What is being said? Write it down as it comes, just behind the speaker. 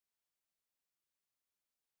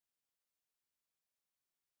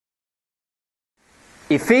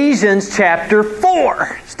Ephesians chapter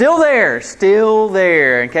 4. Still there.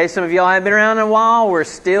 In case some of y'all haven't been around in a while, we're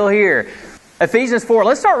still here. Ephesians 4.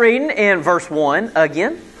 Let's start reading in verse 1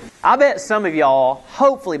 again. I bet some of y'all,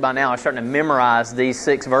 hopefully by now, are starting to memorize these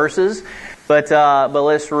 6 verses. But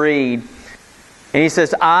let's read. And he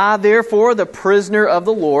says, I, therefore, the prisoner of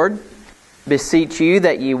the Lord, beseech you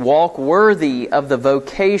that ye walk worthy of the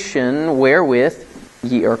vocation wherewith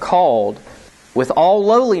ye are called, with all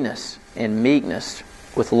lowliness and meekness,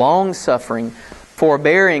 with long suffering,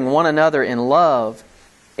 forbearing one another in love,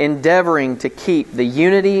 endeavoring to keep the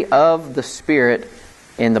unity of the Spirit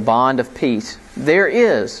in the bond of peace. There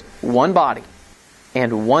is one body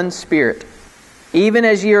and one Spirit, even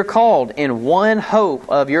as ye are called in one hope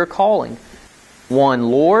of your calling, one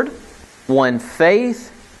Lord, one faith,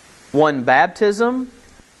 one baptism,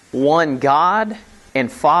 one God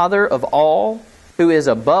and Father of all, who is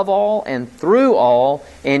above all and through all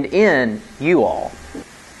and in you all.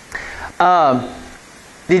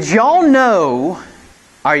 Did y'all know,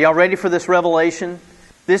 are y'all ready for this revelation?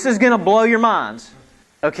 This is going to blow your minds,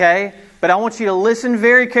 okay? But I want you to listen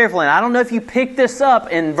very carefully. And I don't know if you picked this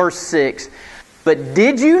up in verse 6, but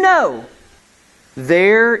did you know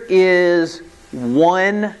there is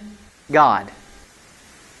one God?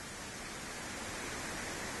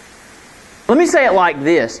 Let me say it like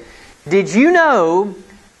this. Did you know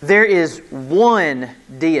there is one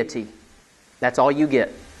deity? That's all you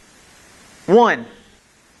get. One.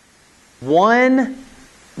 One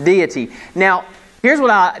deity. Now, here's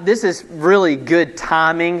what this is really good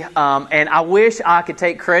timing, and I wish I could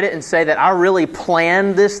take credit and say that I really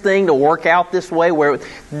planned this thing to work out this way, where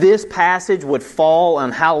this passage would fall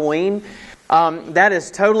on Halloween. That is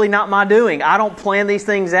totally not my doing. I don't plan these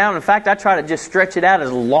things out. In fact, I try to just stretch it out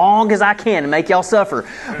as long as I can and make y'all suffer.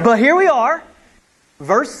 But here we are,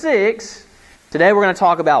 verse 6. Today we're going to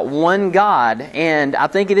talk about one God, and I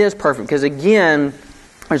think it is perfect because, again,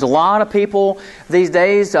 there's a lot of people these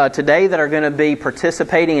days, today, that are going to be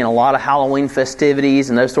participating in a lot of Halloween festivities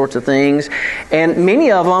and those sorts of things. And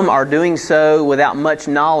many of them are doing so without much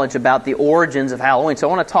knowledge about the origins of Halloween. So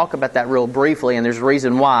I want to talk about that real briefly, and there's a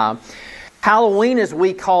reason why. Halloween, as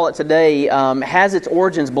we call it today, has its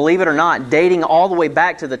origins, believe it or not, dating all the way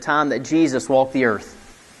back to the time that Jesus walked the earth.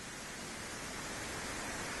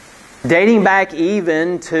 Dating back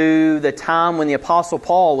even to the time when the Apostle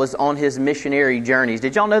Paul was on his missionary journeys.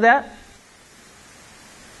 Did y'all know that?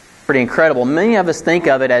 Pretty incredible. Many of us think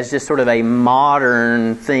of it as just sort of a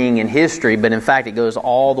modern thing in history, but in fact it goes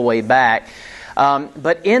all the way back.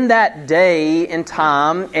 But in that day and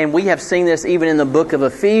time, and we have seen this even in the book of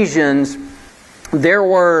Ephesians, there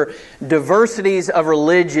were diversities of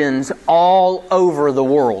religions all over the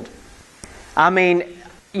world. I mean,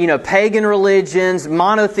 pagan religions,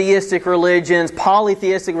 monotheistic religions,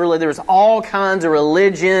 polytheistic religions. There was all kinds of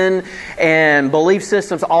religion and belief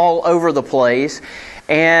systems all over the place.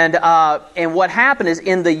 And what happened is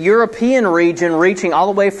in the European region, reaching all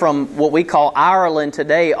the way from what we call Ireland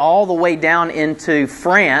today, all the way down into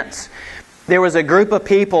France, there was a group of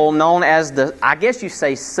people known as I guess you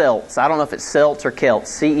say Celts. I don't know if it's Celts or Celts,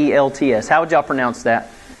 C-E-L-T-S. How would y'all pronounce that?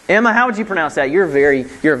 Emma, how would you pronounce that? You're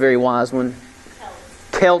a very wise one.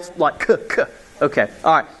 Celts, like k. Okay,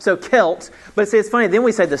 all right. So Celts, but see, it's funny. Then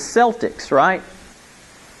we say the Celtics, right?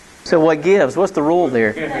 So what gives? What's the rule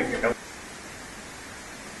there?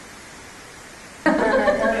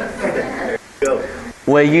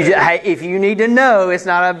 Well, if you need to know, it's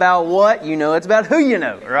not about what you know; it's about who you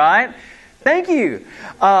know, right? Thank you.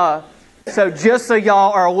 So just so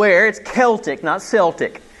y'all are aware, it's Celtic, not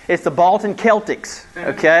Celtic. It's the Bolton Celtics.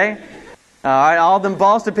 Okay. All right. All them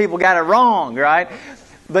Boston people got it wrong, right?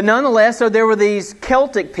 But nonetheless, so there were these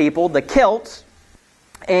Celtic people, the Celts,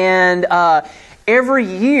 and every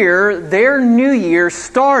year, their New Year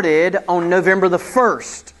started on November the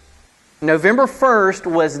 1st. November 1st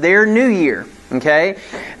was their New Year, okay?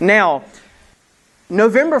 Now,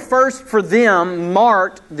 November 1st for them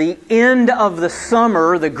marked the end of the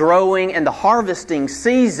summer, the growing and the harvesting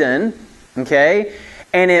season, okay?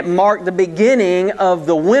 And it marked the beginning of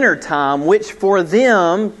the winter time, which for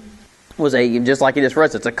them was just like it is for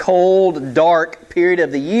us, it's a cold, dark period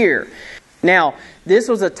of the year. Now, this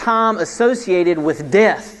was a time associated with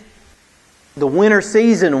death. The winter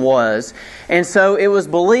season was. And so it was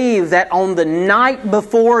believed that on the night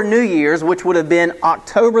before New Year's, which would have been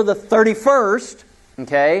October the 31st,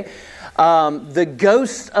 okay, the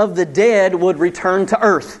ghosts of the dead would return to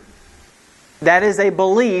earth. That is a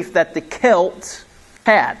belief that the Celts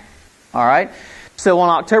had. All right? So on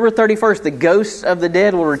October 31st, the ghosts of the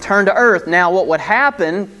dead will return to earth. Now, what would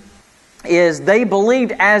happen is they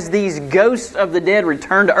believed as these ghosts of the dead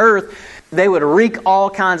returned to earth, they would wreak all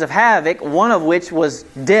kinds of havoc, one of which was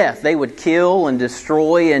death. They would kill and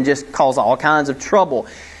destroy and just cause all kinds of trouble.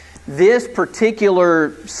 This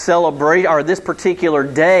particular celebration, or this particular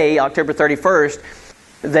day, October 31st,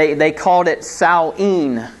 they called it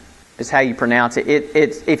Samhain, is how you pronounce it.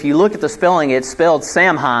 It's if you look at the spelling, it's spelled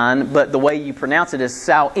Samhain, but the way you pronounce it is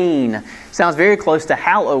Samhain. Sounds very close to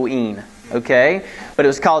Halloween, okay? But it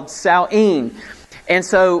was called Samhain. And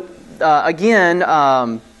so, again,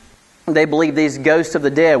 they believe these ghosts of the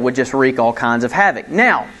dead would just wreak all kinds of havoc.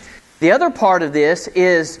 Now, the other part of this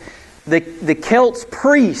is the Celts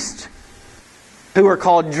priests, who are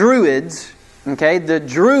called Druids. Okay, the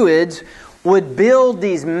Druids would build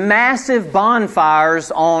these massive bonfires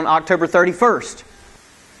on October 31st.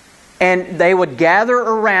 And they would gather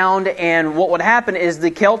around, and what would happen is the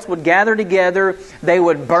Celts would gather together, they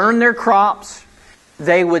would burn their crops,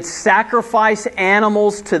 they would sacrifice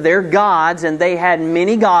animals to their gods, and they had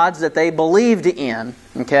many gods that they believed in.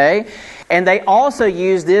 Okay? And they also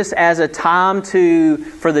used this as a time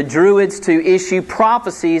for the Druids to issue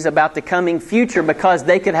prophecies about the coming future, because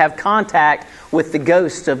they could have contact with the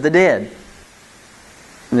ghosts of the dead.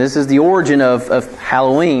 And this is the origin of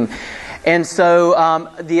Halloween. And so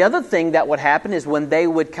the other thing that would happen is when they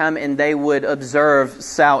would come and they would observe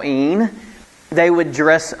Samhain, they would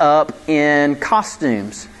dress up in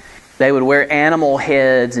costumes. They would wear animal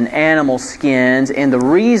heads and animal skins. And the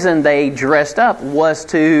reason they dressed up was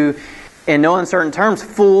to, in no uncertain terms,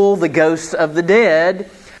 fool the ghosts of the dead,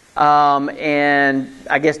 and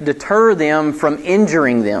I guess deter them from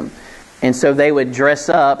injuring them. And so they would dress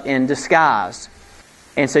up in disguise.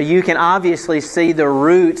 And so you can obviously see the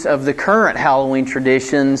roots of the current Halloween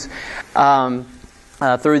traditions through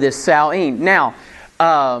this Samhain. Now,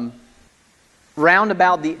 round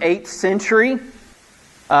about the 8th century,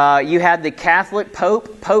 you had the Catholic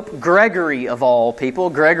Pope, Pope Gregory of all people,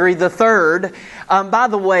 Gregory III. By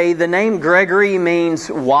the way, the name Gregory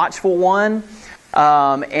means watchful one.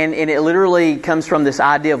 And it literally comes from this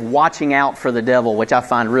idea of watching out for the devil, which I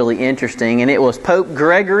find really interesting. And it was Pope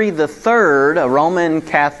Gregory III, a Roman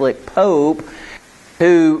Catholic Pope,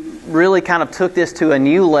 who really kind of took this to a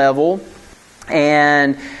new level.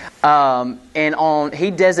 And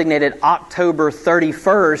he designated October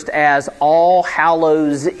 31st as All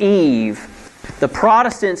Hallows Eve. The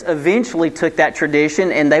Protestants eventually took that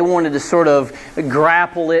tradition, and they wanted to sort of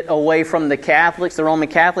grapple it away from the Catholics, the Roman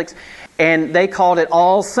Catholics. And they called it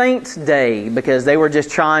All Saints' Day because they were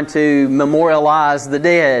just trying to memorialize the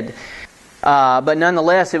dead. But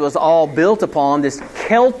nonetheless, it was all built upon this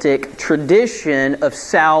Celtic tradition of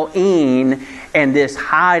Samhain and this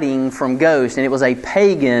hiding from ghosts. And it was a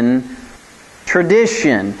pagan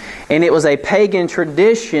tradition. And it was a pagan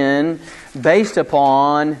tradition based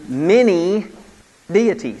upon many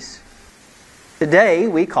deities. Today,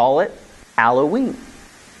 we call it Halloween.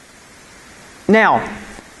 Now,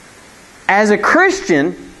 as a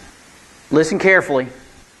Christian, listen carefully.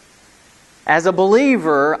 As a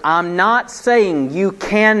believer, I'm not saying you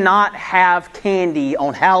cannot have candy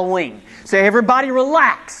on Halloween. So everybody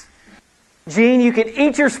relax. Gene, you can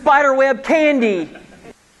eat your spiderweb candy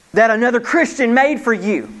that another Christian made for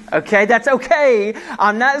you. Okay, that's okay.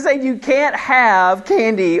 I'm not saying you can't have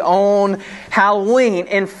candy on Halloween.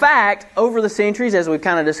 In fact, over the centuries, as we've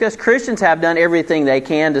kind of discussed, Christians have done everything they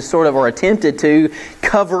can to sort of, or attempted to,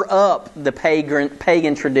 cover up the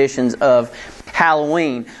pagan traditions of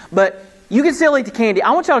Halloween. But you can still eat the candy.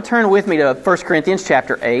 I want y'all to turn with me to 1 Corinthians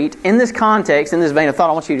chapter 8. In this context, in this vein of thought,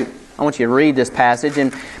 I want you to read this passage,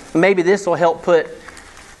 and maybe this will help put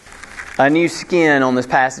a new skin on this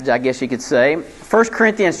passage, I guess you could say. 1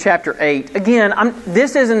 Corinthians chapter 8. Again,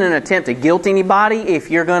 this isn't an attempt to guilt anybody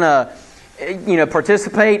if you're going to,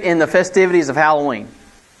 participate in the festivities of Halloween.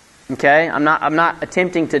 Okay? I'm not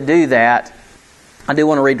attempting to do that. I do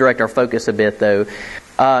want to redirect our focus a bit, though.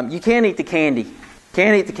 You can't eat the candy.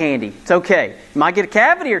 Can't eat the candy. It's okay. You might get a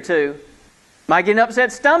cavity or two. Might get an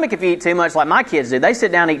upset stomach if you eat too much, like my kids do. They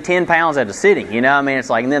sit down and eat 10 pounds at a sitting. It's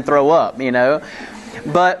like, and then throw up,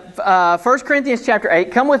 But 1 Corinthians chapter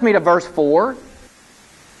 8, come with me to verse 4.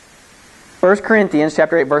 1 Corinthians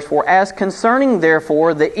chapter 8, verse 4. As concerning,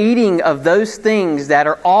 therefore, the eating of those things that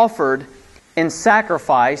are offered in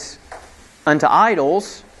sacrifice unto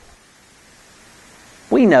idols,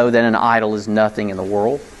 we know that an idol is nothing in the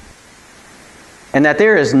world, and that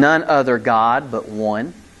there is none other God but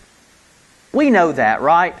one. We know that,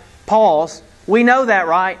 right? Pause. We know that,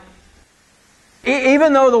 right?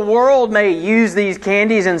 Even though the world may use these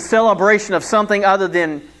candies in celebration of something other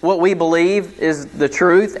than what we believe is the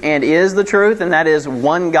truth, and that is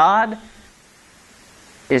one God,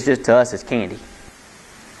 it's just, to us, it's candy.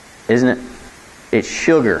 Isn't it? It's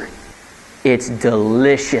sugar. It's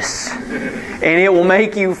delicious. And it will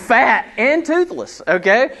make you fat and toothless.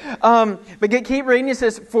 Okay? But keep reading. It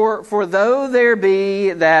says, For though there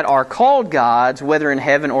be that are called gods, whether in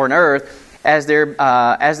heaven or in earth, as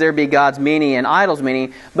there be gods many and idols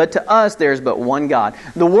many, but to us there's but one God.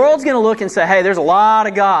 The world's going to look and say, hey, there's a lot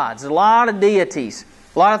of gods, a lot of deities,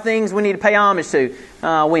 a lot of things we need to pay homage to.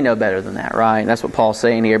 We know better than that, right? That's what Paul's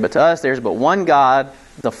saying here. But to us there's but one God,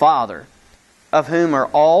 the Father, of whom are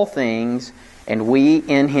all things, and we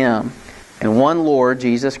in Him, and one Lord,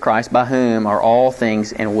 Jesus Christ, by whom are all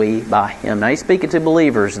things, and we by Him. Now he's speaking to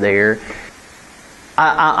believers there.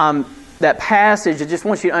 That passage, I just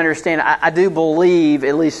want you to understand, I do believe,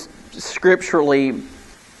 at least scripturally,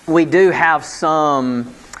 we do have some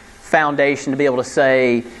foundation to be able to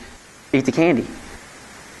say, eat the candy.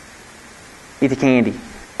 Eat the candy.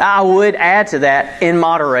 I would add to that, in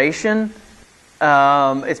moderation.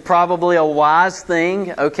 It's probably a wise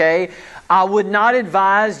thing, okay? I would not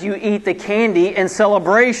advise you eat the candy in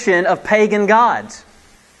celebration of pagan gods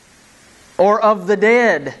or of the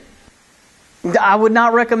dead. I would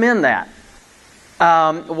not recommend that.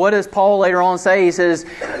 What does Paul later on say? He says,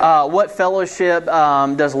 what fellowship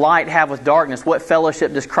does light have with darkness? What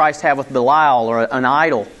fellowship does Christ have with Belial or an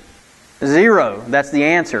idol? Zero. That's the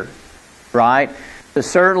answer, right? So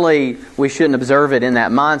certainly we shouldn't observe it in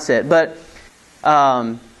that mindset. But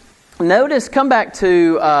notice, come back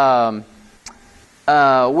to,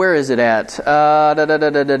 where is it at?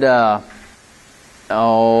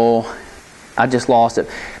 Oh, I just lost it.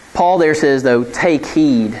 Paul there says, though, take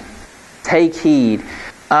heed. Take heed.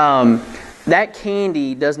 That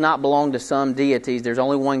candy does not belong to some deities. There's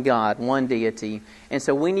only one God, one deity. And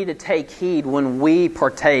so we need to take heed when we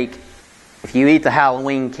partake. If you eat the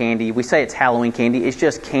Halloween candy, we say it's Halloween candy, it's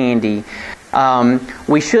just candy.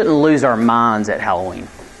 We shouldn't lose our minds at Halloween.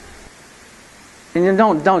 And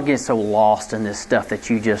don't get so lost in this stuff that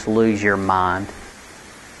you just lose your mind.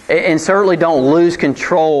 And certainly don't lose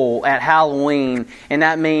control at Halloween. And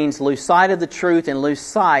that means lose sight of the truth and lose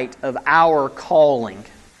sight of our calling.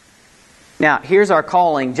 Now, here's our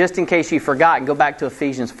calling. Just in case you forgot, go back to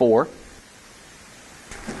Ephesians 4.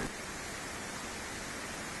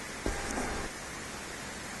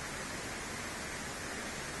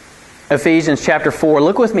 Ephesians chapter 4.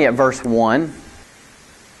 Look with me at verse 1.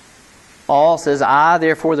 Paul says, I,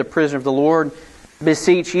 therefore, the prisoner of the Lord,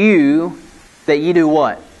 beseech you that ye do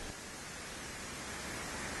what?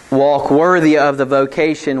 Walk worthy of the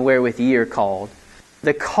vocation wherewith ye are called.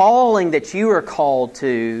 The calling that you are called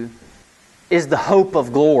to is the hope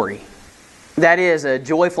of glory. That is a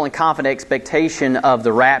joyful and confident expectation of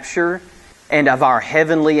the rapture and of our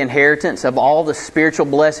heavenly inheritance, of all the spiritual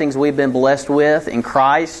blessings we've been blessed with in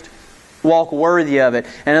Christ. Walk worthy of it.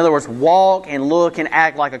 In other words, walk and look and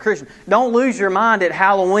act like a Christian. Don't lose your mind at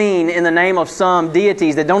Halloween in the name of some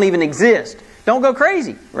deities that don't even exist. Don't go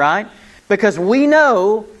crazy, right? Because we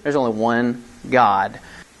know there's only one God.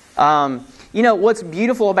 You know what's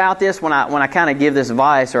beautiful about this when I kind of give this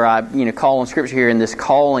advice, or I call on Scripture here in this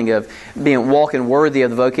calling of being walking worthy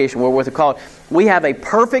of the vocation wherewith we're called. We have a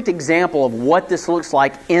perfect example of what this looks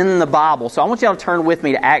like in the Bible. So I want y'all to turn with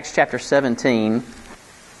me to Acts chapter 17.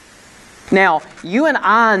 Now, you and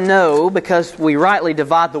I know, because we rightly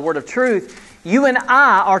divide the word of truth, you and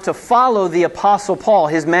I are to follow the Apostle Paul,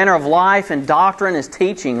 his manner of life and doctrine, his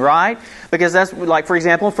teaching, right? Because that's, like, for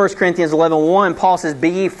example, in 1 Corinthians 11:1, Paul says, be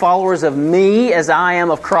ye followers of me as I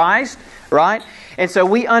am of Christ, right? And so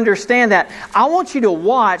we understand that. I want you to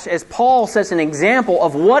watch as Paul sets an example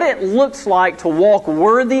of what it looks like to walk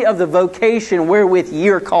worthy of the vocation wherewith ye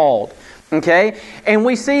are called. Okay? And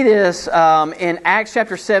we see this in Acts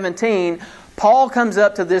chapter 17. Paul comes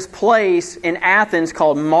up to this place in Athens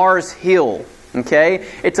called Mars Hill. Okay?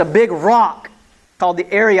 It's a big rock called the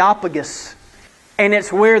Areopagus. And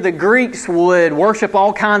it's where the Greeks would worship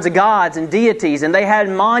all kinds of gods and deities. And they had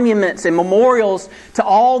monuments and memorials to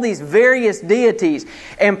all these various deities.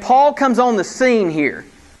 And Paul comes on the scene here.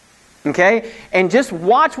 Okay? And just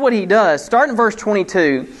watch what he does. Start in verse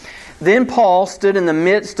 22. Then Paul stood in the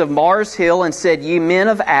midst of Mars Hill and said, Ye men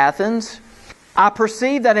of Athens, I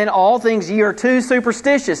perceive that in all things ye are too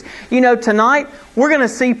superstitious. You know, tonight we're going to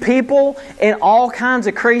see people in all kinds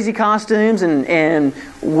of crazy costumes and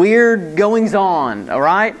weird goings on, all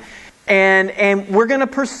right? And we're going to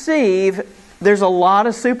perceive there's a lot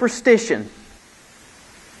of superstition,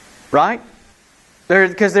 right?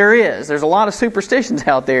 Because there's a lot of superstitions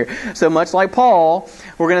out there. So much like Paul,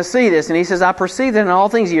 we're going to see this. And he says, I perceive that in all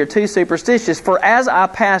things ye are too superstitious. For as I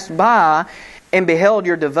passed by and beheld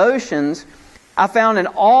your devotions, I found an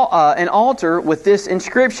altar with this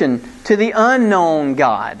inscription, To the unknown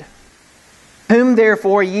God. Whom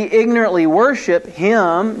therefore ye ignorantly worship,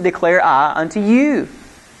 him declare I unto you.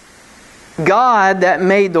 God that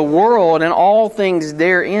made the world and all things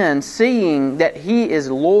therein, seeing that He is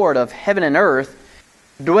Lord of heaven and earth,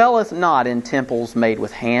 dwelleth not in temples made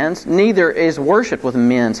with hands, neither is worshipped with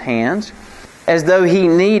men's hands, as though He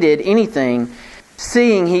needed anything,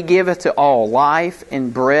 seeing He giveth to all life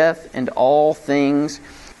and breath and all things,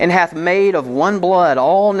 and hath made of one blood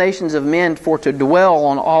all nations of men for to dwell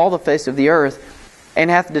on all the face of the earth, and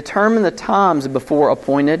hath determined the times before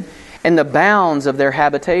appointed, and the bounds of their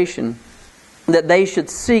habitation, that they should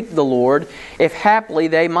seek the Lord, if haply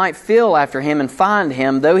they might feel after Him and find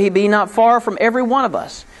Him, though He be not far from every one of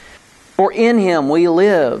us. For in Him we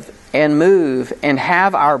live and move and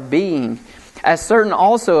have our being, as certain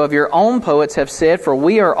also of your own poets have said, for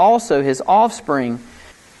we are also His offspring.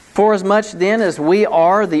 Forasmuch then as we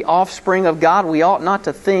are the offspring of God, we ought not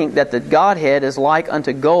to think that the Godhead is like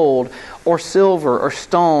unto gold, or silver, or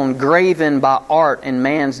stone, graven by art and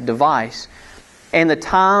man's device. And the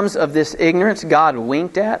times of this ignorance God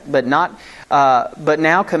winked at, but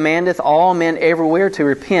now commandeth all men everywhere to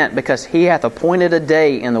repent, because He hath appointed a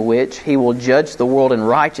day in the which He will judge the world in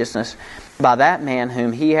righteousness by that man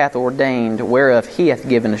whom He hath ordained, whereof He hath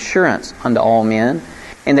given assurance unto all men,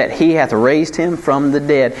 and that He hath raised Him from the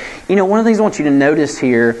dead. You know, one of the things I want you to notice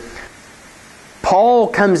here, Paul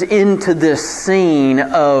comes into this scene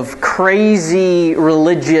of crazy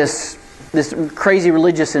religious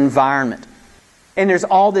environment. And there's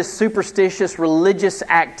all this superstitious religious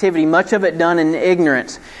activity, much of it done in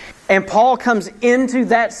ignorance. And Paul comes into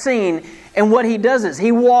that scene, and what he does is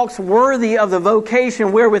he walks worthy of the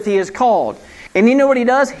vocation wherewith he is called. And you know what he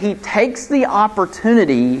does? He takes the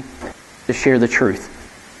opportunity to share the truth.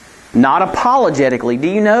 Not apologetically.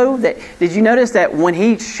 Did you notice that when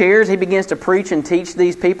he shares, he begins to preach and teach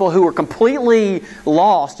these people who are completely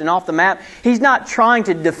lost and off the map? He's not trying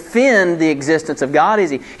to defend the existence of God, is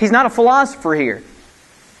he? He's not a philosopher here.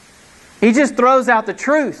 He just throws out the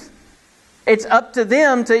truth. It's up to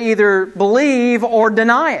them to either believe or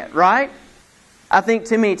deny it, right? I think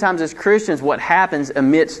too many times as Christians, what happens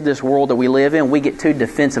amidst this world that we live in, we get too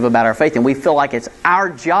defensive about our faith, and we feel like it's our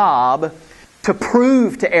job to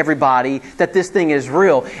prove to everybody that this thing is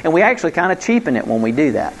real. And we actually kind of cheapen it when we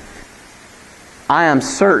do that. I am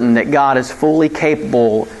certain that God is fully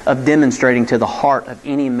capable of demonstrating to the heart of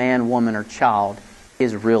any man, woman, or child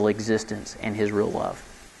His real existence and His real love.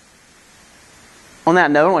 On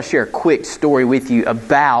that note, I want to share a quick story with you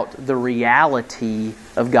about the reality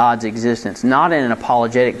of God's existence. Not in an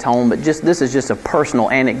apologetic tone, but this is just a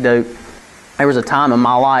personal anecdote. There was a time in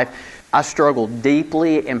my life I struggled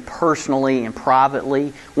deeply and personally and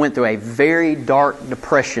privately, went through a very dark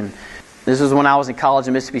depression. This was when I was in college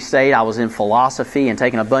in Mississippi State. I was in philosophy and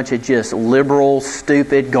taking a bunch of just liberal,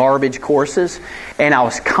 stupid, garbage courses. And I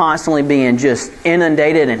was constantly being just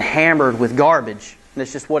inundated and hammered with garbage. And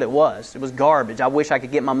that's just what it was. It was garbage. I wish I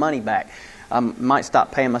could get my money back. I might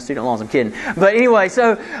stop paying my student loans. I'm kidding. But anyway,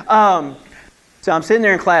 so I'm sitting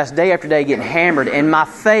there in class day after day getting hammered. And my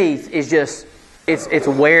faith is just... It's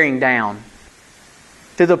wearing down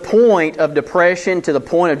to the point of depression, to the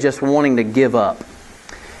point of just wanting to give up.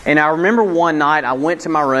 And I remember one night I went to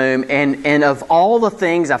my room, and of all the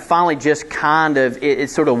things I finally just it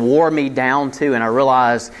sort of wore me down to, and I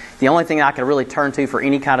realized the only thing I could really turn to for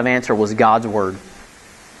any kind of answer was God's Word.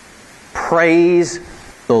 Praise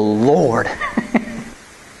the Lord.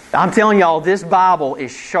 I'm telling y'all, this Bible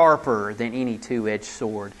is sharper than any two-edged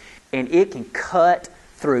sword, and it can cut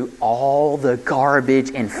through all the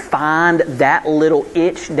garbage and find that little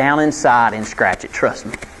itch down inside and scratch it. Trust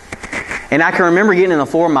me. And I can remember getting in the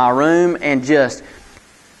floor of my room and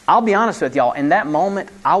I'll be honest with y'all, in that moment,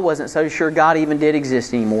 I wasn't so sure God even did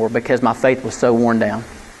exist anymore because my faith was so worn down.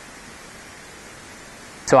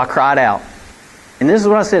 So I cried out. And this is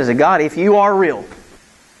what I said. I said, God, if you are real,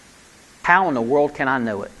 how in the world can I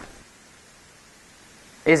know it?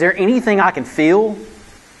 Is there anything I can feel,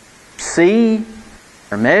 see,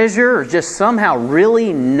 or measure, or just somehow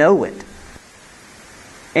really know it?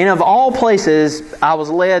 And of all places, I was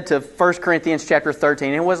led to 1 Corinthians chapter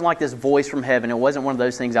 13. It wasn't like this voice from heaven. It wasn't one of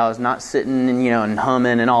those things I was not sitting and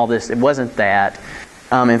humming and all this. It wasn't that.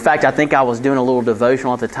 In fact, I think I was doing a little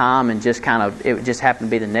devotional at the time, and it just happened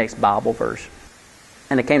to be the next Bible verse.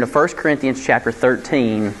 And it came to 1 Corinthians chapter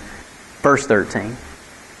 13, verse 13.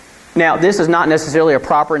 Now, this is not necessarily a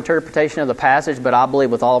proper interpretation of the passage, but I believe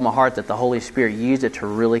with all of my heart that the Holy Spirit used it to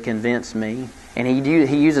really convince me. And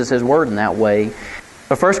He uses His Word in that way.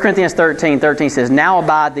 But 1 Corinthians 13 says, now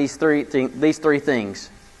abide these three things: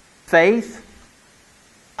 faith,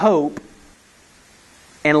 hope,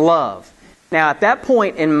 and love. Now, at that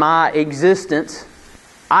point in my existence,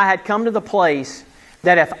 I had come to the place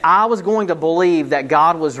that if I was going to believe that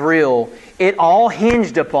God was real, it all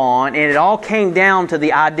hinged upon, and it all came down to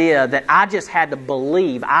the idea that I just had to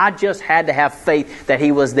believe. I just had to have faith that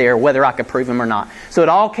He was there, whether I could prove Him or not. So it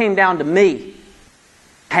all came down to me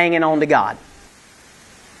hanging on to God.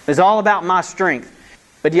 It was all about my strength.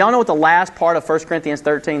 But do y'all know what the last part of 1 Corinthians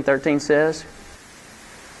 13:13 says?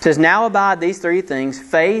 It says, "Now abide these three things,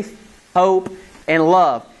 faith, hope, and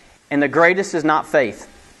love. And the greatest is not faith."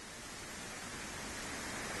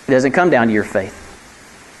 It doesn't come down to your faith.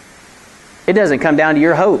 It doesn't come down to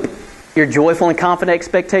your hope, your joyful and confident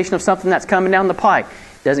expectation of something that's coming down the pike.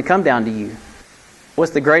 It doesn't come down to you.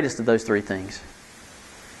 What's the greatest of those three things?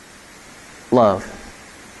 Love.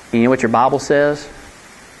 You know what your Bible says?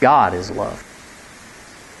 God is love.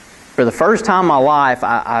 For the first time in my life,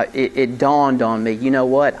 it dawned on me, you know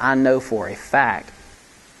what? I know for a fact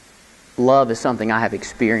love is something I have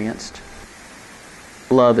experienced.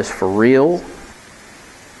 Love is for real.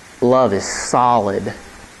 Love is solid.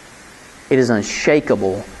 It is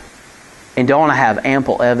unshakable. And don't I have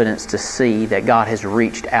ample evidence to see that God has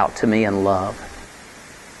reached out to me in love?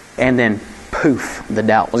 And then, poof, the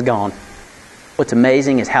doubt was gone. What's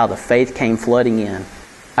amazing is how the faith came flooding in,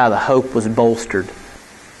 how the hope was bolstered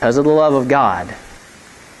because of the love of God.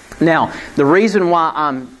 Now, the reason why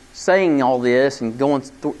I'm saying all this and going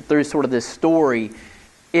through sort of this story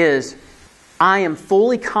is I am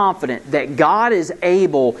fully confident that God is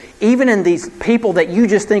able, even in these people that you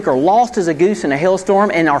just think are lost as a goose in a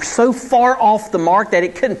hailstorm and are so far off the mark that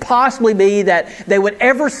it couldn't possibly be that they would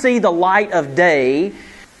ever see the light of day.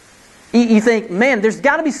 You think, man, there's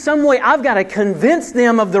got to be some way I've got to convince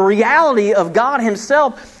them of the reality of God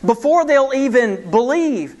Himself before they'll even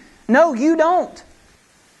believe. No, you don't.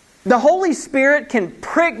 The Holy Spirit can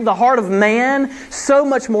prick the heart of man so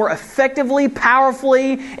much more effectively,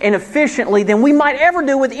 powerfully, and efficiently than we might ever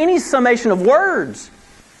do with any summation of words.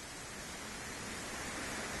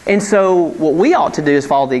 And so what we ought to do is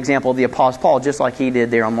follow the example of the Apostle Paul, just like he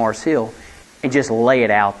did there on Mars Hill, and just lay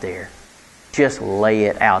it out there. Just lay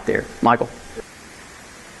it out there. Michael?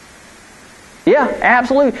 Yeah,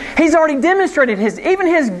 absolutely. He's already demonstrated even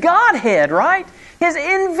His Godhead, right? His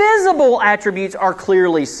invisible attributes are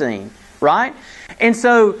clearly seen, right? And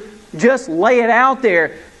so, just lay it out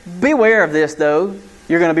there. Beware of this, though.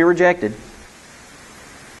 You're going to be rejected.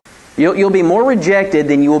 You'll be more rejected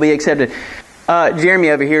than you will be accepted. Jeremy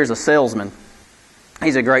over here is a salesman.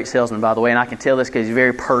 He's a great salesman, by the way, and I can tell this because he's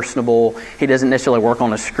very personable. He doesn't necessarily work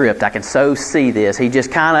on a script. I can so see this. He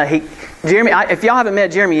just kind of... Jeremy, if y'all haven't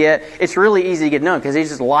met Jeremy yet, it's really easy to get known because he's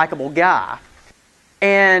just a likable guy.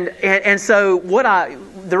 And so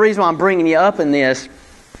the reason why I'm bringing you up in this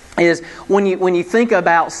is when you think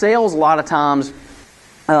about sales, a lot of times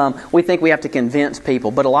we think we have to convince people,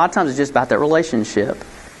 but a lot of times it's just about that relationship.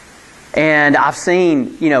 And I've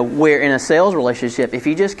seen, where in a sales relationship, if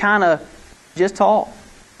you just kind of talk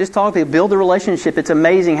to people, build the relationship, it's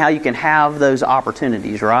amazing how you can have those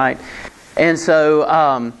opportunities, right? And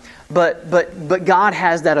so, But God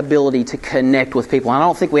has that ability to connect with people. And I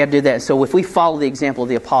don't think we have to do that. So if we follow the example of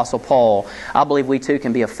the Apostle Paul, I believe we too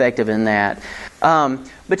can be effective in that.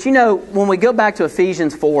 But when we go back to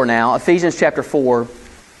Ephesians 4 now, Ephesians chapter 4,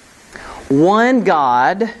 one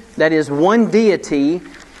God, that is one deity,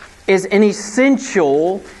 is an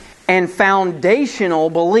essential and foundational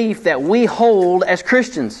belief that we hold as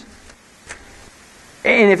Christians.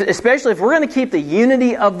 And especially if we're going to keep the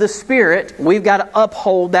unity of the Spirit, we've got to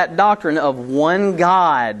uphold that doctrine of one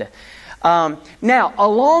God. Now,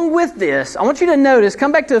 along with this, I want you to notice,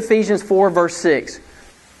 come back to Ephesians 4, verse 6.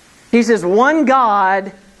 He says, one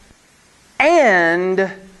God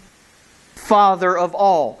and Father of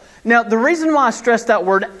all. Now, the reason why I stress that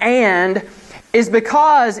word "and" is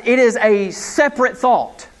because it is a separate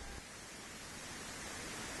thought.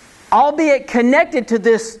 Albeit connected to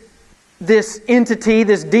this entity,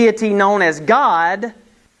 this deity known as God,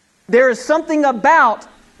 there is something about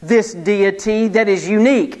this deity that is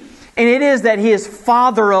unique. And it is that He is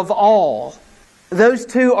Father of all. Those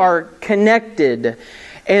two are connected.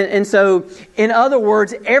 And so, in other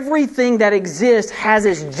words, everything that exists has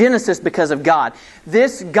its genesis because of God.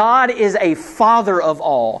 This God is a Father of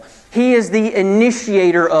all. He is the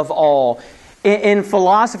initiator of all. In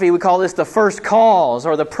philosophy, we call this the first cause,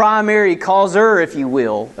 or the primary causer, if you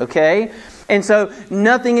will. Okay? And so,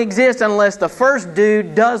 nothing exists unless the first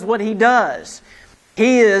dude does what he does.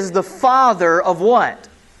 He is the Father of what?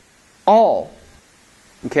 All.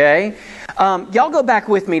 Okay? Y'all go back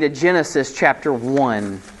with me to Genesis chapter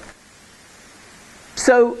 1.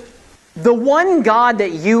 So, The one God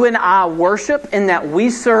that you and I worship and that we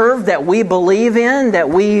serve, that we believe in, that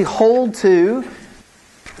we hold to,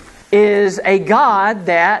 is a God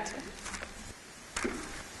that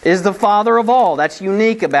is the Father of all. That's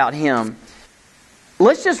unique about Him.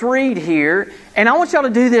 Let's just read here, and I want y'all to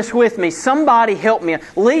do this with me. Somebody help me.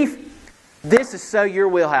 Leaf, this is so your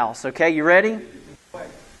wheelhouse, okay? You ready?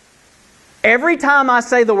 Every time I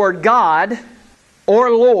say the word God or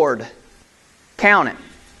Lord, count it.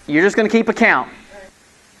 You're just going to keep a count.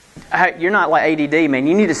 You're not like ADD, man.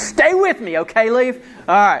 You need to stay with me, okay, Leaf?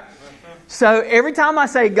 All right. So every time I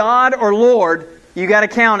say God or Lord, you got to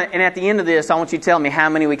count it. And at the end of this, I want you to tell me how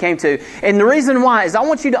many we came to. And the reason why is I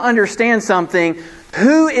want you to understand something.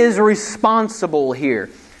 Who is responsible here?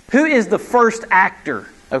 Who is the first actor?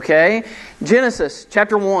 Okay? Genesis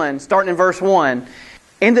chapter 1, starting in verse 1.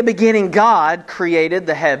 In the beginning, God created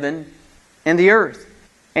the heaven and the earth.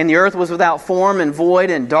 And the earth was without form and void,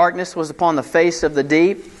 and darkness was upon the face of the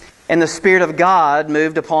deep. And the Spirit of God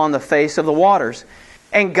moved upon the face of the waters.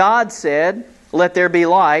 And God said, "Let there be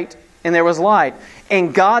light," and there was light.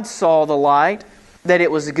 And God saw the light, that it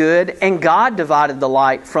was good. And God divided the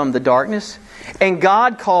light from the darkness. And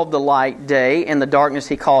God called the light day, and the darkness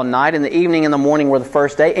He called night. And the evening and the morning were the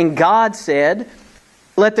first day. And God said,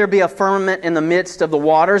 "Let there be a firmament in the midst of the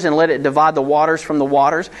waters, and let it divide the waters from the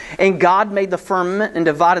waters." And God made the firmament and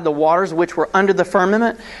divided the waters which were under the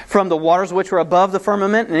firmament from the waters which were above the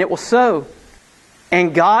firmament, and it was so.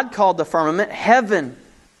 And God called the firmament heaven,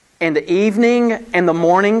 and the evening and the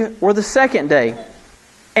morning were the second day.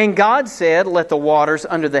 And God said, "Let the waters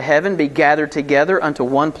under the heaven be gathered together unto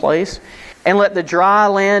one place, and let the dry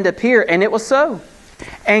land appear." And it was so.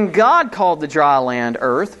 And God called the dry land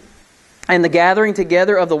earth, and the gathering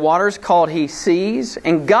together of the waters called He seas.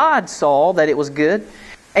 And God saw that it was good.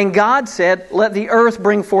 And God said, "Let the earth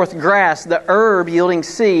bring forth grass, the herb yielding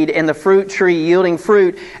seed, and the fruit tree yielding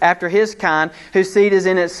fruit after his kind, whose seed is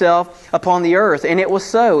in itself upon the earth." And it was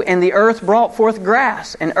so. And the earth brought forth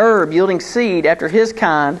grass, and herb yielding seed after his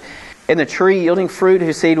kind, and the tree yielding fruit,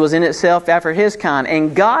 whose seed was in itself after his kind.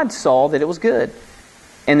 And God saw that it was good.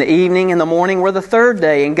 And the evening and the morning were the third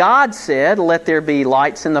day. And God said, "Let there be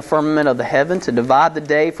lights in the firmament of the heaven to divide the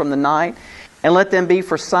day from the night. And let them be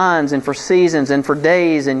for signs and for seasons and for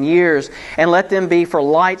days and years. And let them be for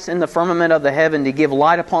lights in the firmament of the heaven to give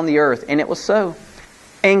light upon the earth." And it was so.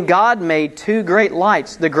 And God made two great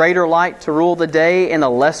lights, the greater light to rule the day and the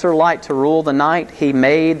lesser light to rule the night. He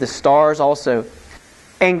made the stars also.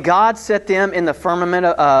 And God set them in the firmament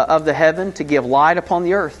of the heaven to give light upon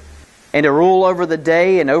the earth, and to rule over the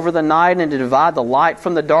day and over the night, and to divide the light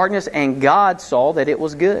from the darkness. And God saw that it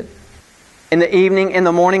was good. And the evening and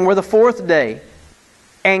the morning were the fourth day.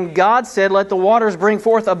 And God said, "Let the waters bring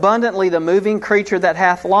forth abundantly the moving creature that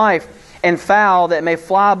hath life, and fowl that may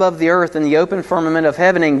fly above the earth in the open firmament of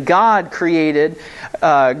heaven." And God created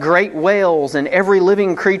great whales and every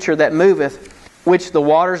living creature that moveth, which the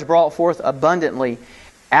waters brought forth abundantly,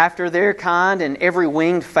 after their kind, and every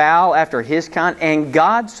winged fowl after his kind. And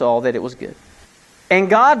God saw that it was good. And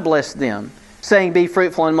God blessed them, saying, "Be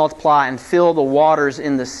fruitful and multiply, and fill the waters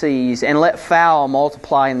in the seas, and let fowl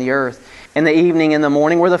multiply in the earth." And the evening and the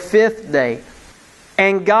morning were the fifth day.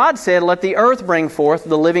 And God said, "Let the earth bring forth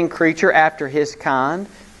the living creature after his kind,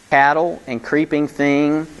 cattle and creeping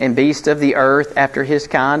thing, and beast of the earth after his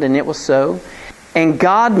kind." And it was so. And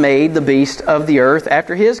God made the beast of the earth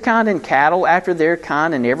after his kind, and cattle after their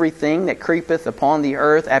kind, and everything that creepeth upon the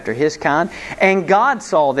earth after his kind. And God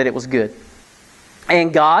saw that it was good.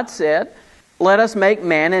 And God said, "Let us make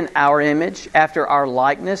man in our image, after our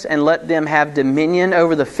likeness, and let them have dominion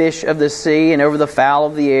over the fish of the sea, and over the fowl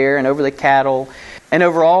of the air, and over the cattle, and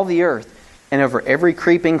over all the earth, and over every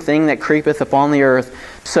creeping thing that creepeth upon the earth."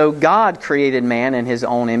 So God created man in His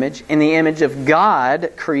own image. In the image of God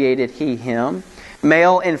created He him.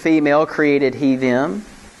 Male and female created He them.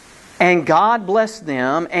 And God blessed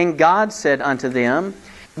them, and God said unto them,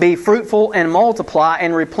 "Be fruitful and multiply,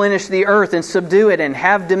 and replenish the earth, and subdue it, and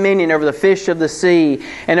have dominion over the fish of the sea,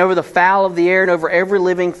 and over the fowl of the air, and over every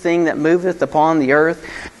living thing that moveth upon the earth."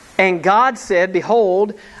 And God said,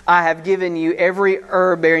 "Behold, I have given you every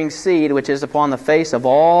herb-bearing seed which is upon the face of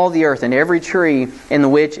all the earth, and every tree in the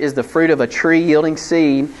which is the fruit of a tree yielding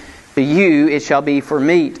seed. To you it shall be for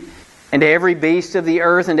meat. And to every beast of the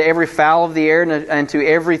earth, and to every fowl of the air, and to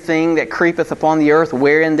everything that creepeth upon the earth,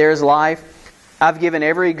 wherein there is life, I've given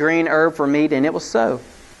every green herb for meat." And it was so.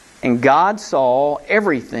 And God saw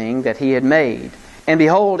everything that He had made. And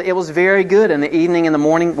behold, it was very good. And the evening and the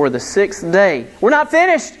morning were the sixth day. We're not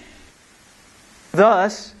finished.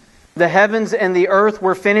 Thus the heavens and the earth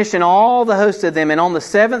were finished, and all the host of them. And on the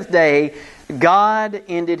seventh day God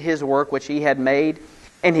ended His work which He had made,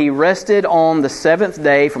 and He rested on the seventh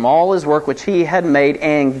day from all His work which He had made,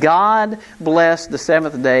 and God blessed the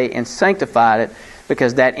seventh day and sanctified it,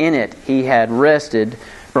 because that in it He had rested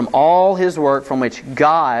from all His work from which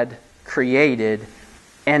God created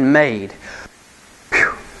and made.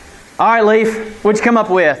 Whew. All right, Leaf, what'd you come up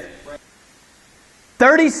with?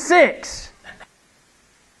 36.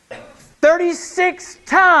 36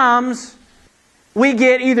 times we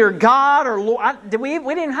get either God or Lord.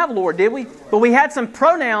 We didn't have Lord, did we? But we had some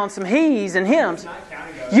pronouns, some He's and Hims.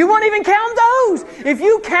 You weren't even counting those. If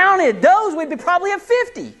you counted those, we'd be probably at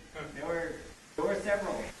 50. There were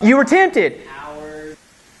several. You were tempted. Hours.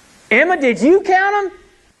 Emma, did you count them?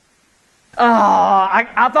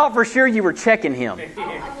 I thought for sure you were checking him.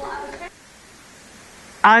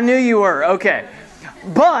 I knew you were. Okay.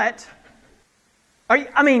 But,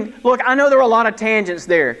 look, I know there were a lot of tangents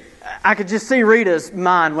there. I could just see Rita's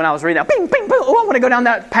mind when I was reading that. Bing, bing, boom. Oh, I want to go down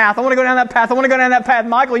that path. I want to go down that path. I want to go down that path.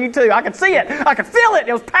 Michael, you too. I could see it. I could feel it.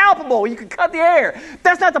 It was palpable. You could cut the air.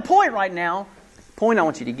 That's not the point right now. The point I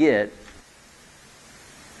want you to get,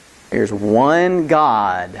 there's one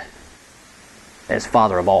God as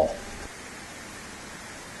Father of all.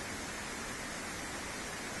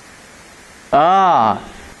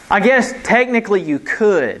 I guess technically you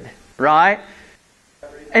could, right?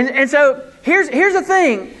 And so here's the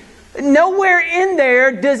thing. Nowhere in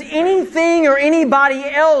there does anything or anybody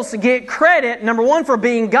else get credit, number one, for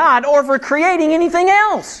being God or for creating anything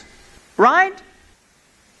else. Right?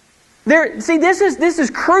 This is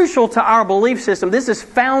crucial to our belief system. This is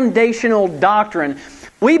foundational doctrine.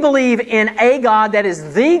 We believe in a God that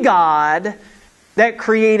is the God that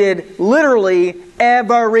created literally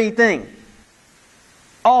everything.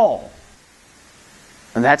 All.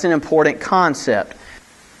 And that's an important concept.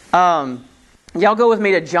 Y'all go with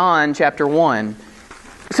me to John chapter 1.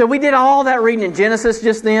 So we did all that reading in Genesis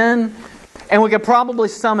just then, and we could probably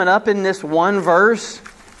sum it up in this one verse.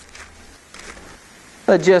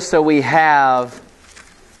 But just so we have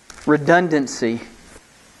redundancy.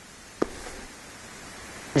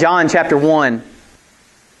 John chapter 1.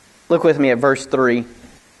 Look with me at verse 3.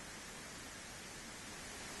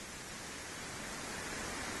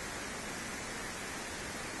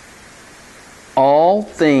 All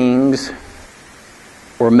things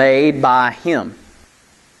were made by Him,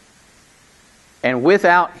 and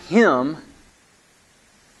without Him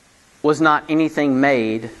was not anything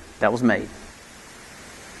made that was made.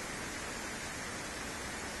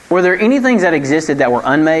 Were there any things that existed that were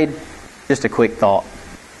unmade? Just a quick thought.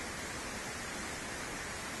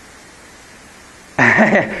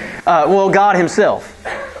 Well, God Himself.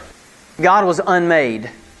 God was unmade.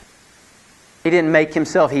 He didn't make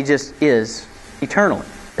Himself. He just is eternally,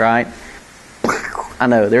 right? I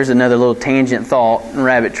know, there's another little tangent thought and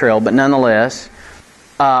rabbit trail, but nonetheless,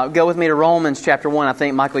 go with me to Romans chapter 1. I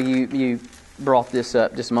think, Michael, you brought this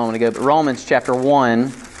up just a moment ago, but Romans chapter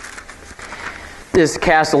 1, this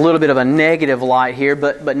casts a little bit of a negative light here,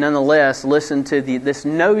 but nonetheless, listen to this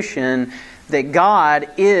notion that God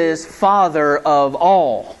is Father of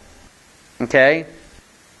all. Okay?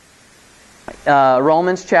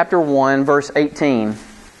 Romans chapter 1, verse 18.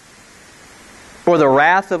 For the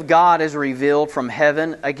wrath of God is revealed from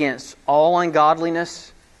heaven against all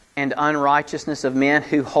ungodliness and unrighteousness of men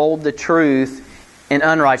who hold the truth in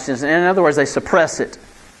unrighteousness. And in other words, they suppress it.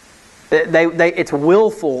 It's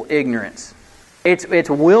willful ignorance. It's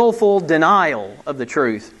willful denial of the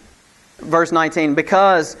truth. Verse 19,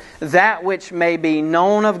 because that which may be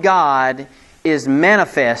known of God is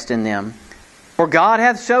manifest in them. For God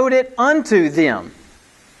hath showed it unto them.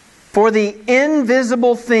 For the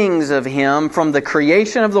invisible things of Him from the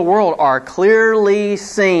creation of the world are clearly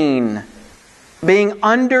seen, being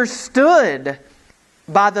understood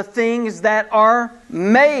by the things that are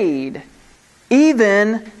made.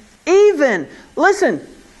 Even, listen,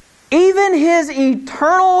 even His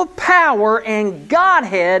eternal power and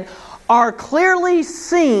Godhead are clearly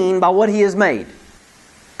seen by what He has made.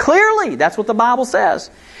 Clearly, that's what the Bible says.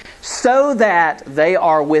 So that they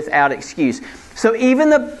are without excuse. So even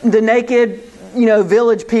the naked,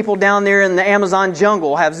 village people down there in the Amazon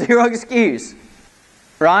jungle have zero excuse.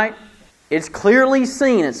 Right? It's clearly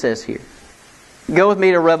seen, it says here. Go with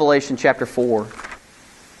me to Revelation chapter 4.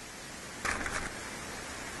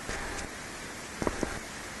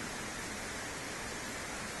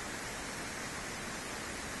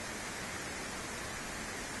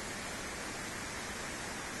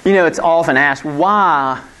 It's often asked,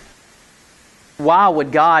 why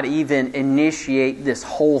would God even initiate this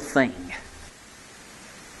whole thing?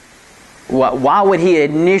 Why would He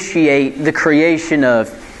initiate the creation of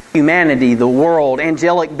humanity, the world,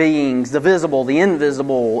 angelic beings, the visible, the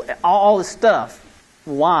invisible, all this stuff.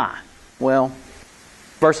 Why? Well,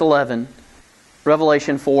 verse 11,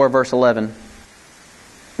 Revelation 4, verse 11.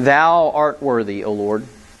 Thou art worthy, O Lord,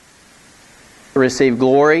 to receive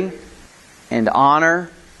glory and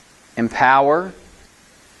honor and power,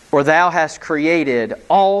 for Thou hast created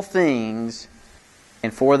all things,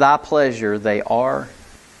 and for Thy pleasure they were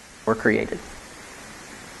created.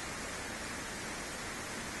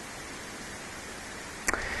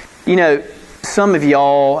 You know, some of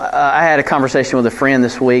y'all, I had a conversation with a friend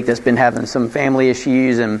this week that's been having some family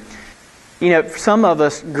issues, and you know, some of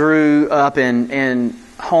us grew up in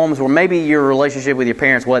homes where maybe your relationship with your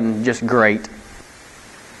parents wasn't just great.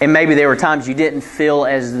 And maybe there were times you didn't feel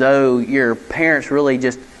as though your parents really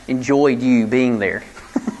just enjoyed you being there.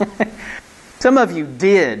 Some of you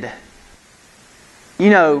did. You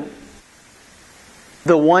know,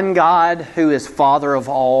 the one God who is Father of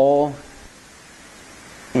all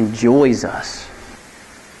enjoys us.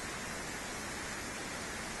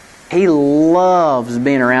 He loves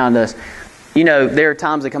being around us. You know, there are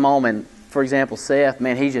times that come home and, for example, Seth,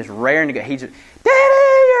 man, he's just raring to go. He's just,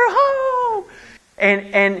 Daddy, you're home!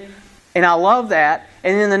 And I love that.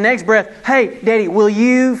 And then the next breath, hey, Daddy, will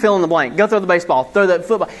you fill in the blank? Go throw the baseball, throw the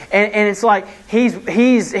football. And it's like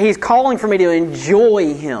he's calling for me to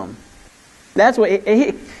enjoy Him. That's what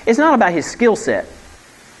it's not about His skill set.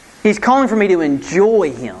 He's calling for me to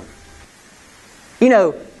enjoy Him. You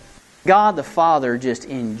know, God the Father just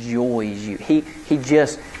enjoys you. He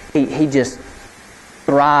just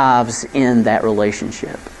thrives in that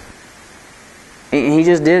relationship. And He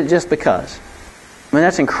just did it just because. I mean,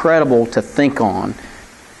 that's incredible to think on.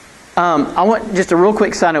 I want just a real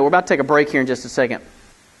quick side note. We're about to take a break here in just a second.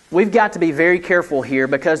 We've got to be very careful here,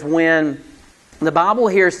 because when the Bible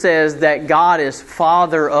here says that God is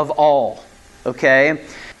Father of all, okay,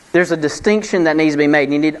 there's a distinction that needs to be made.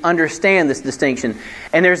 And you need to understand this distinction.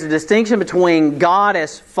 And there's a distinction between God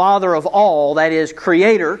as Father of all, that is,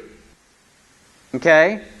 Creator,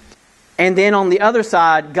 okay, and then on the other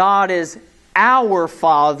side, God is our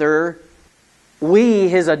Father, we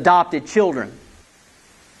His adopted children.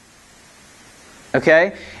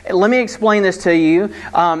 Okay? Let me explain this to you.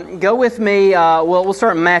 Go with me, we'll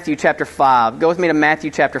start in Matthew chapter 5. Go with me to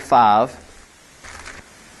Matthew chapter 5.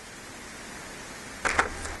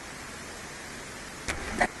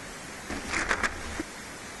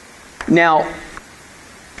 Now,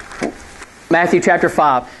 Matthew chapter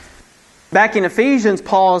 5. Back in Ephesians,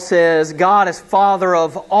 Paul says God is Father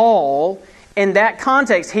of all. In that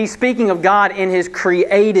context, he's speaking of God in His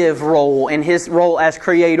creative role, in His role as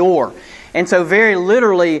Creator. And so very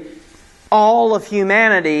literally, all of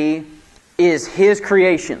humanity is His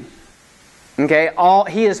creation. Okay?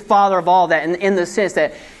 He is Father of all that, in the sense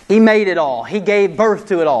that He made it all. He gave birth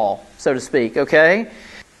to it all, so to speak. Okay?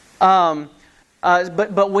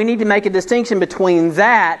 But we need to make a distinction between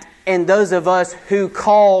that and those of us who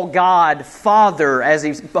call God Father,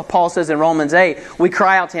 as Paul says in Romans 8, we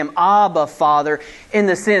cry out to Him, Abba, Father, in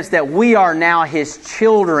the sense that we are now His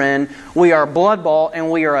children, we are blood-bought,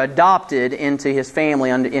 and we are adopted into His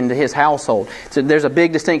family, into His household. So there's a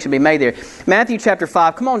big distinction to be made there. Matthew chapter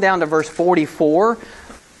 5, come on down to verse 44.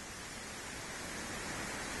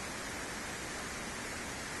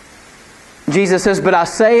 Jesus says, but I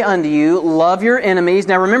say unto you, love your enemies.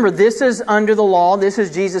 Now remember, this is under the law. This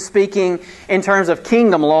is Jesus speaking in terms of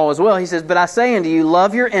kingdom law as well. He says, but I say unto you,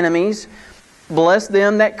 love your enemies, bless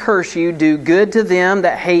them that curse you, do good to them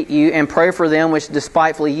that hate you, and pray for them which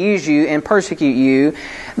despitefully use you and persecute you,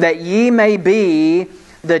 that ye may be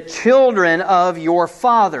the children of your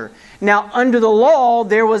Father. Now under the law,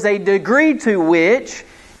 there was a degree to which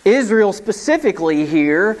Israel specifically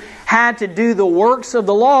here had to do the works of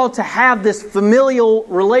the law to have this familial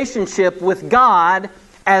relationship with God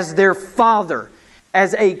as their father,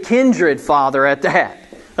 as a kindred father at that.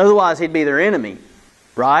 Otherwise, He'd be their enemy,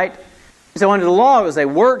 right? So under the law, it was a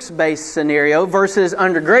works-based scenario versus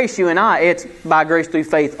under grace, you and I, it's by grace through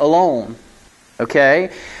faith alone. Okay?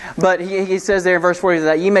 But he says there in verse 40,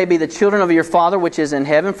 that ye may be the children of your Father which is in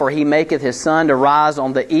heaven, for He maketh His sun to rise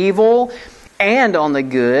on the evil and on the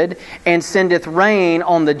good, and sendeth rain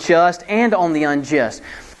on the just and on the unjust.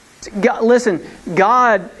 God, listen,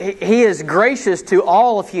 God, He is gracious to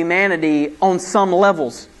all of humanity on some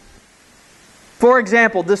levels. For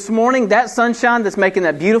example, this morning, that sunshine that's making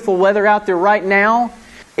that beautiful weather out there right now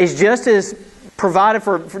is just as provided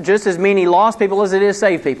for just as many lost people as it is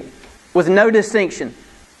saved people, with no distinction.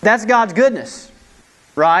 That's God's goodness,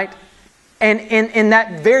 right? And in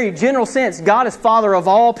that very general sense, God is Father of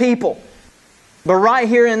all people. But right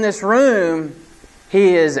here in this room,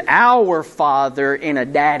 He is our Father in a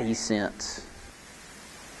daddy sense.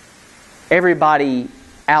 Everybody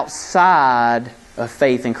outside of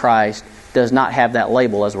faith in Christ does not have that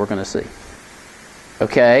label, as we're going to see.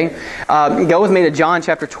 Okay? Go with me to John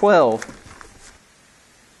chapter 12.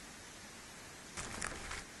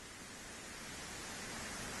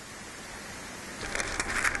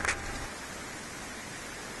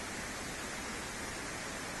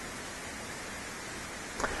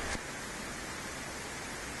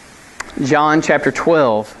 John chapter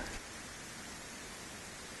 12.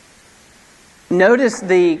 Notice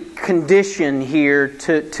the condition here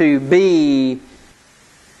to be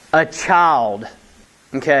a child.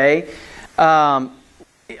 Okay?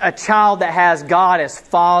 A child that has God as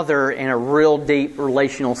Father in a real deep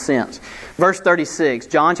relational sense. Verse 36.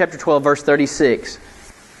 John chapter 12, verse 36.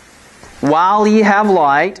 While ye have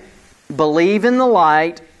light, believe in the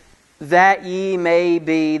light, that ye may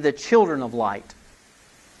be the children of light.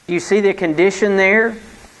 You see the condition there?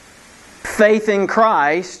 Faith in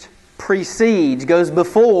Christ precedes, goes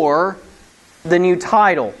before the new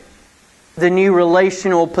title, the new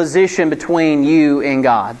relational position between you and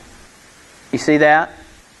God. You see that?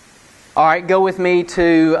 All right, go with me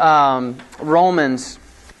to Romans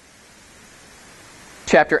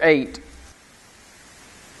chapter 8.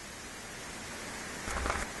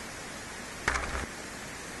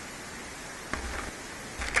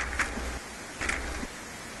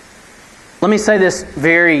 Let me say this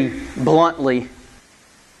very bluntly,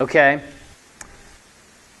 okay?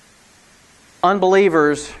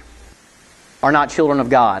 Unbelievers are not children of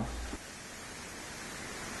God.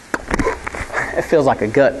 It feels like a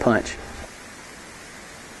gut punch.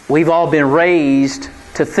 We've all been raised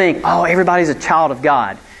to think, oh, everybody's a child of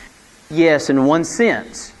God. Yes, in one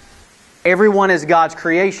sense. Everyone is God's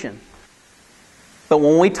creation. But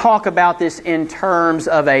when we talk about this in terms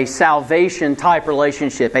of a salvation type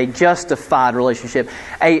relationship, a justified relationship,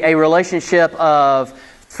 a relationship of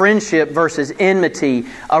friendship versus enmity,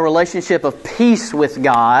 a relationship of peace with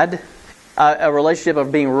God, a relationship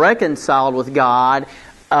of being reconciled with God,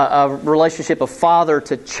 a relationship of father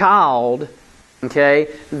to child, okay,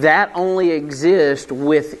 that only exists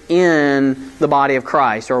within the body of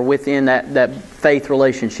Christ or within that faith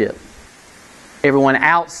relationship. Everyone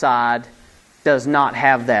outside does not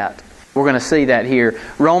have that. We're going to see that here.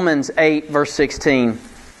 Romans 8, verse 16.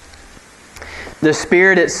 The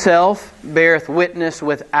Spirit itself beareth witness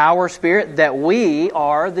with our spirit that we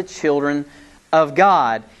are the children of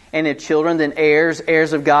God. And if children, then heirs,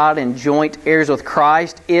 heirs of God, and joint heirs with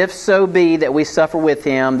Christ, if so be that we suffer with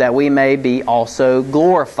Him, that we may be also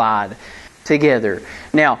glorified together.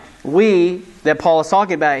 Now, we, that Paul is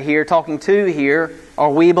talking about here, talking to here,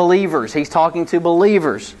 are we believers. He's talking to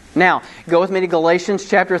believers. Now, go with me to Galatians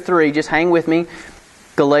chapter 3. Just hang with me.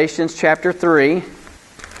 Galatians chapter 3.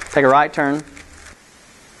 Take a right turn.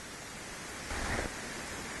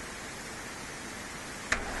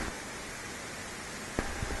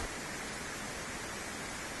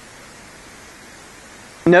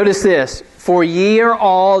 Notice this. For ye are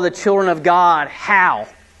all the children of God. How?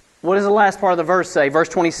 What does the last part of the verse say? Verse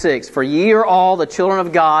 26. For ye are all the children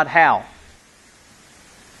of God. How?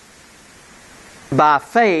 By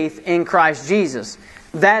faith in Christ Jesus.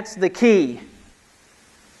 That's the key.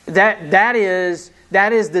 That is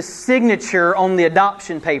the signature on the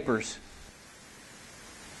adoption papers.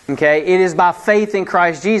 Okay? It is by faith in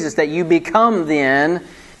Christ Jesus that you become then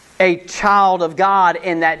a child of God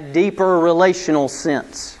in that deeper relational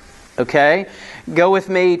sense. Okay? Go with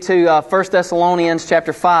me to 1 Thessalonians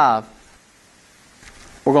chapter 5.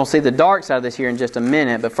 We're going to see the dark side of this here in just a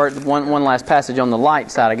minute, but first, one last passage on the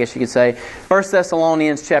light side, I guess you could say. 1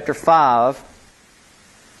 Thessalonians chapter 5.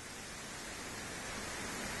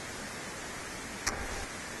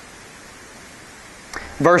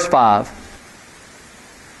 Verse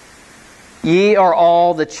 5. Ye are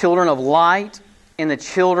all the children of light and the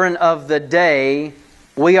children of the day.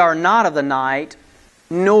 We are not of the night,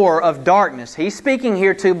 nor of darkness. He's speaking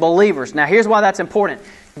here to believers. Now here's why that's important.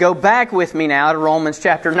 Go back with me now to Romans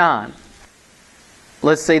chapter 9.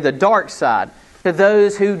 Let's see the dark side. To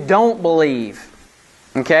those who don't believe.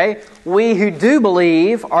 Okay? We who do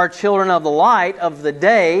believe are children of the light of the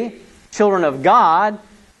day, children of God,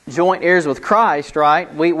 joint heirs with Christ, right?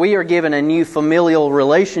 We are given a new familial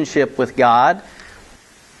relationship with God.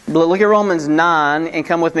 Look at Romans 9 and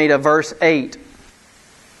come with me to verse 8.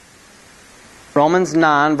 Romans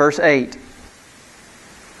 9, verse 8.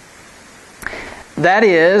 That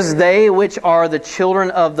is, they which are the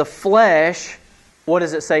children of the flesh, what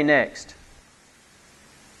does it say next?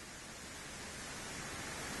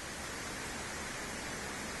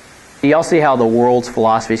 Do y'all see how the world's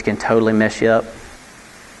philosophies can totally mess you up?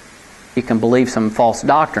 You can believe some false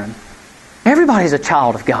doctrine. Everybody's a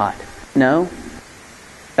child of God. No,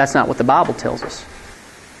 that's not what the Bible tells us.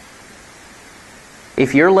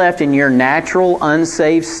 If you're left in your natural,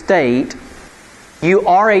 unsaved state, you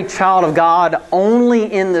are a child of God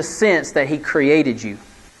only in the sense that He created you.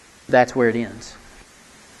 That's where it ends.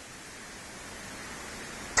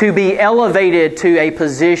 To be elevated to a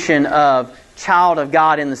position of child of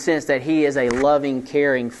God in the sense that He is a loving,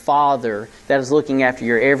 caring Father that is looking after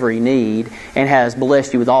your every need and has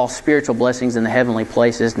blessed you with all spiritual blessings in the heavenly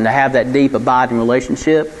places, and to have that deep, abiding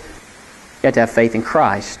relationship, you have to have faith in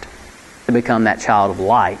Christ to become that child of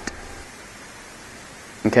light.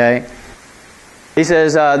 Okay? He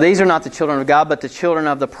says, these are not the children of God, but the children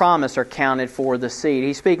of the promise are counted for the seed.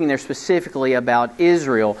 He's speaking there specifically about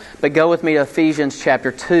Israel. But go with me to Ephesians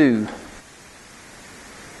chapter 2.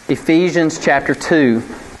 Ephesians chapter 2.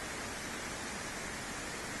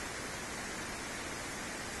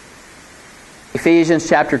 Ephesians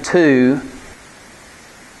chapter 2.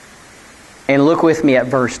 And look with me at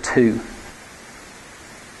verse 2.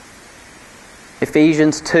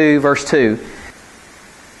 Ephesians 2, verse 2.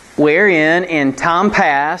 Wherein in time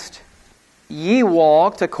past ye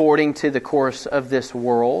walked according to the course of this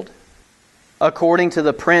world, according to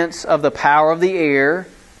the prince of the power of the air,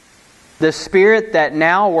 the spirit that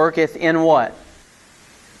now worketh in what?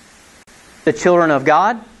 The children of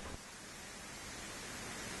God?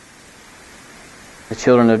 The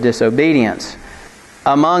children of disobedience.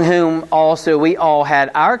 Among whom also we all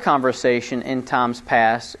had our conversation in times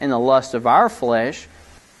past in the lust of our flesh,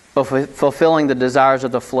 fulfilling the desires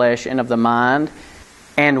of the flesh and of the mind,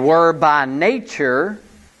 and were by nature,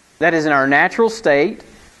 that is in our natural state,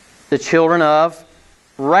 the children of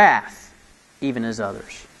wrath, even as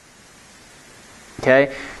others.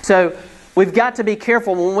 Okay? So, we've got to be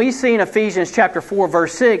careful. When we see in Ephesians chapter 4,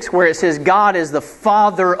 verse 6, where it says God is the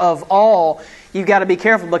Father of all, you've got to be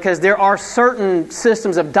careful because there are certain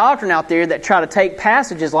systems of doctrine out there that try to take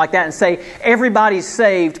passages like that and say, everybody's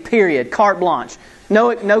saved, period, carte blanche.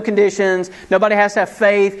 No conditions. Nobody has to have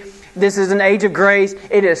faith. This is an age of grace.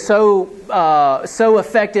 It is so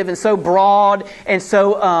effective and so broad and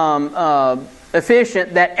so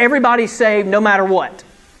efficient that everybody's saved no matter what.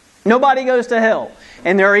 Nobody goes to hell.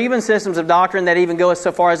 And there are even systems of doctrine that even go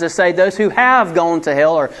so far as to say those who have gone to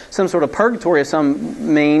hell or some sort of purgatory of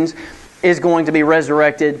some means is going to be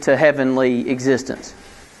resurrected to heavenly existence.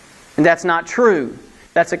 And that's not true.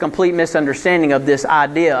 That's a complete misunderstanding of this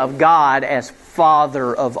idea of God as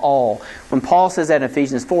Father of all. When Paul says that in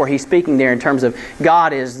Ephesians 4, he's speaking there in terms of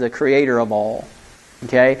God is the creator of all.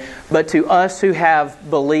 Okay? But to us who have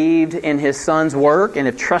believed in His Son's work and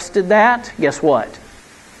have trusted that, guess what?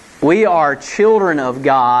 We are children of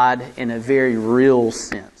God in a very real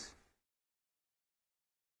sense.